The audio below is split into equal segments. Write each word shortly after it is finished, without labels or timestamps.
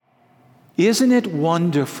Isn't it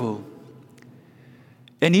wonderful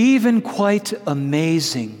and even quite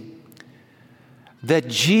amazing that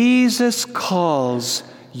Jesus calls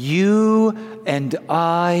you and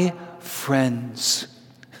I friends?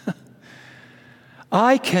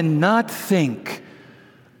 I cannot think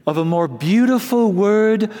of a more beautiful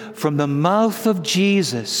word from the mouth of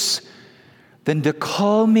Jesus than to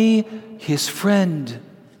call me his friend.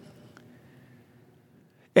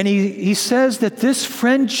 And he says that this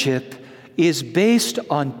friendship is based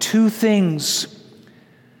on two things: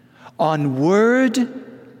 on word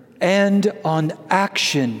and on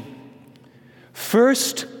action.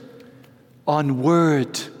 First, on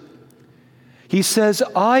word. He says,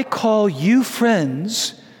 I call you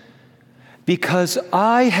friends because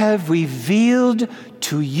I have revealed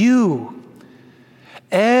to you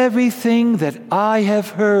everything that I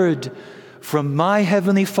have heard from my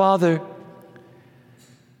heavenly Father.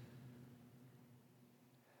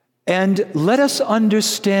 And let us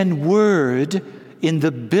understand word in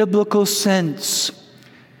the biblical sense.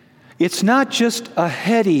 It's not just a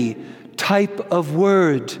heady type of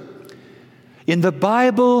word. In the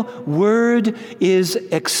Bible, word is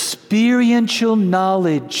experiential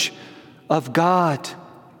knowledge of God.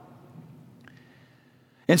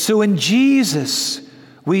 And so in Jesus,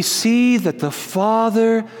 we see that the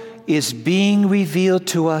Father is being revealed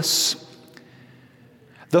to us.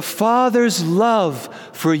 The Father's love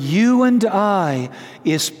for you and I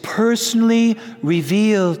is personally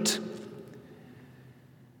revealed.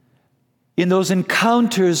 In those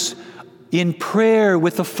encounters in prayer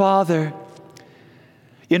with the Father,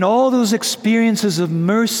 in all those experiences of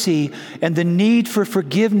mercy and the need for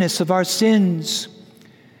forgiveness of our sins,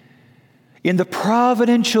 in the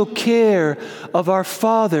providential care of our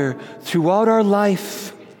Father throughout our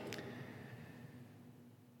life,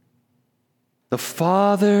 the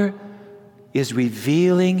Father is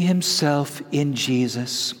revealing himself in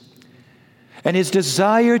Jesus, and his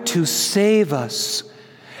desire to save us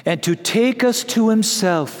and to take us to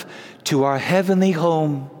himself, to our heavenly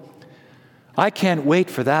home. I can't wait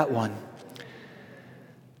for that one.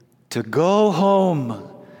 To go home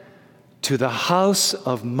to the house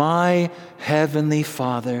of my heavenly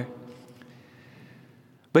Father.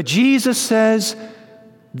 But Jesus says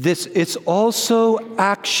this, it's also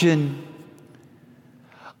action.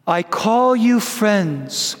 I call you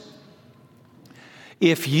friends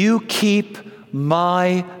if you keep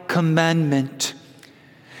my commandment,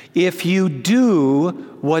 if you do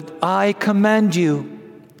what I command you.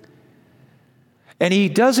 And he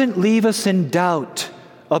doesn't leave us in doubt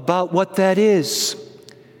about what that is.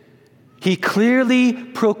 He clearly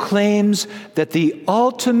proclaims that the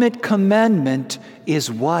ultimate commandment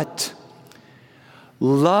is what?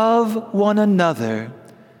 Love one another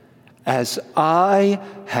as I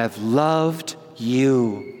have loved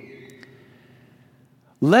you.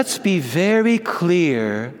 Let's be very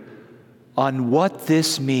clear on what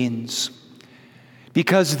this means,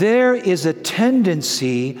 because there is a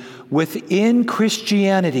tendency within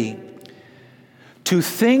Christianity to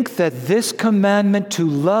think that this commandment to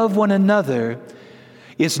love one another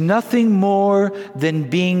is nothing more than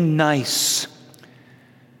being nice,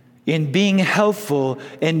 in being helpful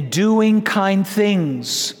and doing kind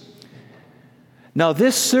things. Now,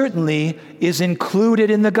 this certainly is included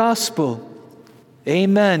in the gospel.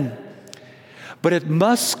 Amen. But it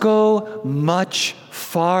must go much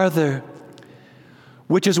farther,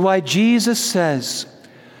 which is why Jesus says,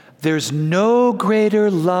 there's no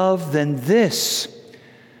greater love than this,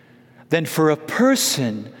 than for a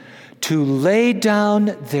person to lay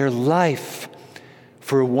down their life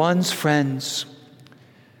for one's friends.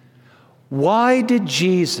 Why did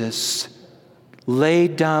Jesus lay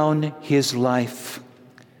down his life?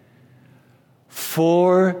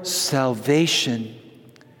 For salvation.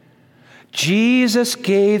 Jesus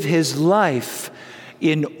gave his life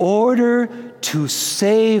in order to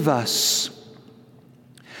save us.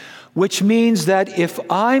 Which means that if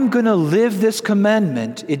I'm going to live this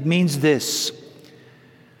commandment, it means this: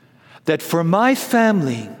 that for my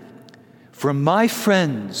family, for my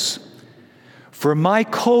friends, for my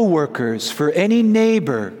co-workers, for any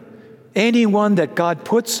neighbor, anyone that God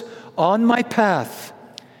puts on my path,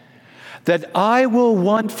 that I will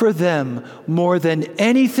want for them more than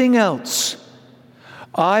anything else,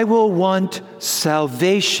 I will want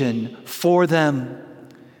salvation for them.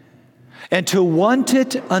 And to want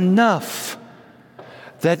it enough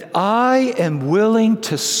that I am willing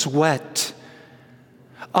to sweat.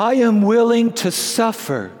 I am willing to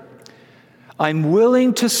suffer. I'm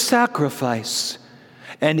willing to sacrifice.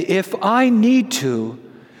 And if I need to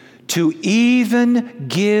even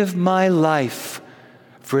give my life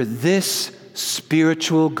for this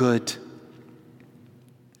spiritual good.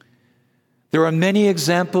 There are many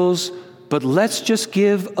examples, but let's just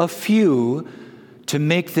give a few to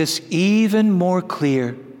make this even more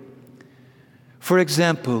clear. For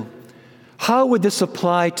example, how would this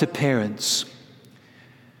apply to parents?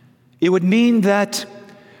 It would mean that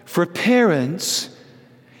for parents,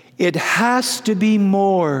 it has to be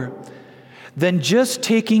more than just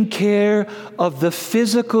taking care of the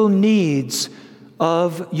physical needs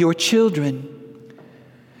of your children.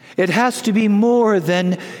 It has to be more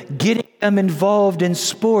than getting them involved in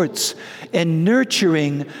sports and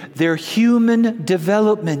nurturing their human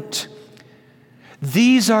development.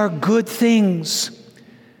 These are good things,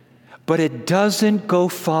 but it doesn't go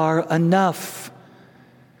far enough.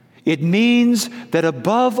 It means that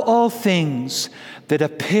above all things, that a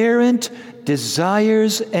parent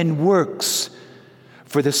desires and works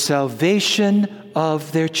for the salvation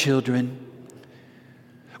of their children,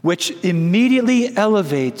 which immediately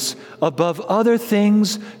elevates above other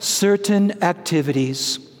things certain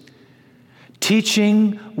activities.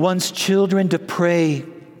 Teaching one's children to pray,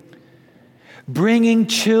 bringing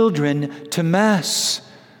children to Mass,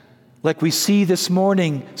 like we see this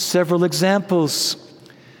morning, several examples.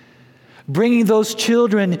 Bringing those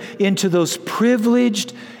children into those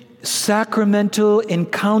privileged sacramental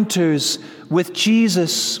encounters with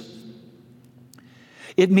Jesus.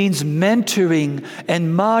 It means mentoring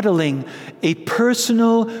and modeling a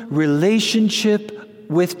personal relationship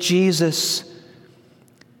with Jesus.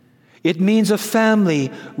 It means a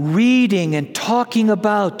family reading and talking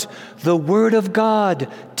about the Word of God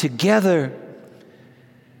together.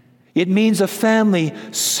 It means a family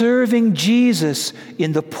serving Jesus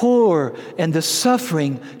in the poor and the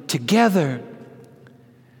suffering together.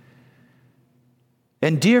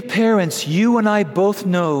 And dear parents, you and I both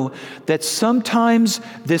know that sometimes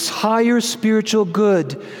this higher spiritual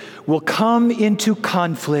good will come into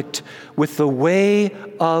conflict with the way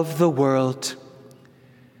of the world.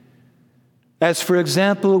 As, for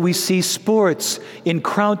example, we see sports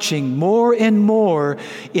encroaching more and more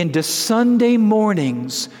into Sunday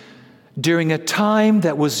mornings during a time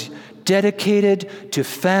that was dedicated to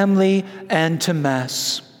family and to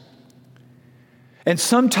Mass. And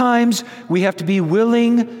sometimes we have to be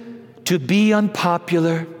willing to be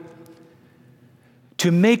unpopular,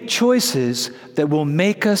 to make choices that will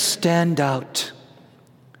make us stand out.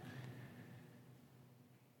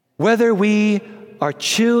 Whether we are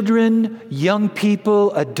children, young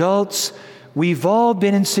people, adults, we've all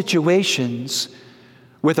been in situations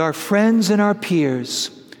with our friends and our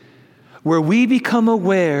peers where we become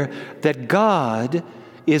aware that God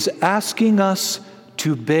is asking us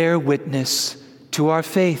to bear witness to our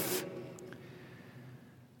faith.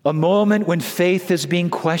 A moment when faith is being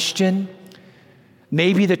questioned.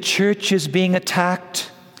 Maybe the church is being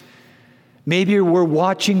attacked. Maybe we're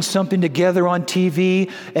watching something together on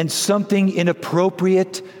TV and something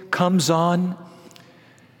inappropriate comes on.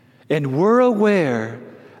 And we're aware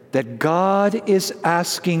that God is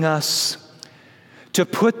asking us to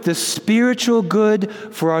put the spiritual good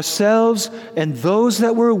for ourselves and those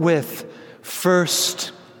that we're with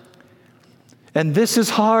first. And this is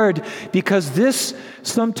hard because this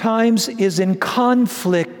sometimes is in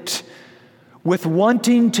conflict with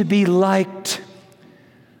wanting to be liked,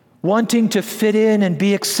 wanting to fit in and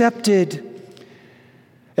be accepted.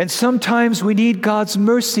 And sometimes we need God's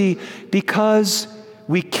mercy because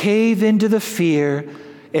we cave into the fear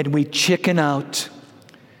and we chicken out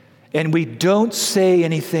and we don't say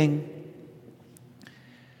anything.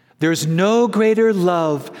 There's no greater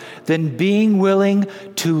love than being willing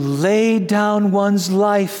to lay down one's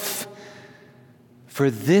life for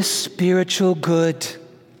this spiritual good.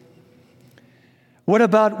 What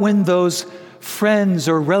about when those friends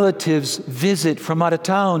or relatives visit from out of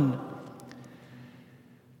town?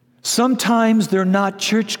 Sometimes they're not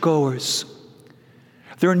churchgoers.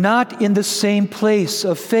 They're not in the same place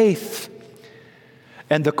of faith.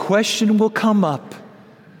 And the question will come up,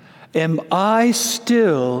 am I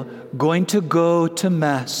still going to go to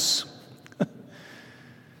Mass?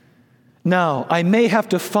 Now, I may have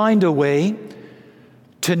to find a way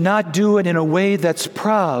to not do it in a way that's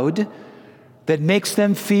proud, that makes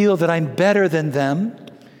them feel that I'm better than them.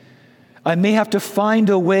 I may have to find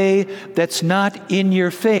a way that's not in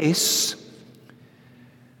your face,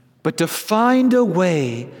 but to find a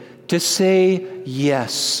way to say,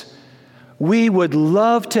 yes, we would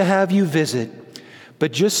love to have you visit,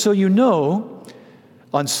 but just so you know,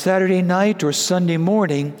 on Saturday night or Sunday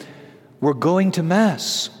morning, we're going to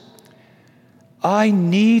Mass. I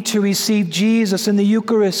need to receive Jesus in the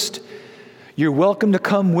Eucharist. You're welcome to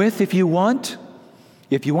come with if you want.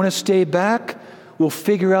 If you want to stay back, we'll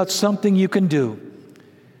figure out something you can do.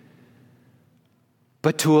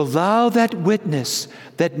 but to allow that witness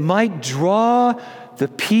that might draw the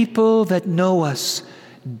people that know us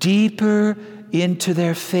deeper into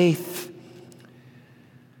their faith.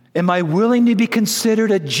 Am I willing to be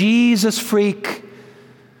considered a Jesus freak?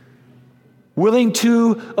 Willing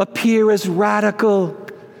to appear as radical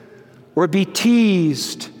or be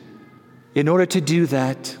teased in order to do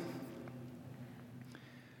that?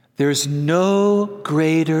 There's no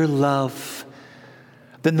greater love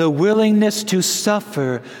than the willingness to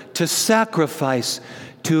suffer, to sacrifice,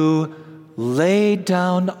 to lay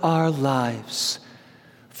down our lives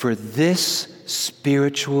for this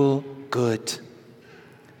spiritual good.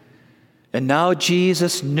 And now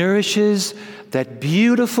Jesus nourishes that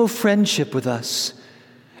beautiful friendship with us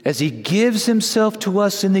as he gives himself to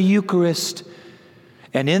us in the Eucharist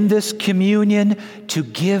and in this communion to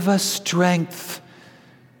give us strength,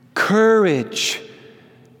 courage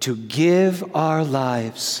to give our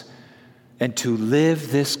lives and to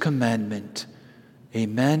live this commandment.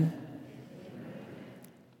 Amen.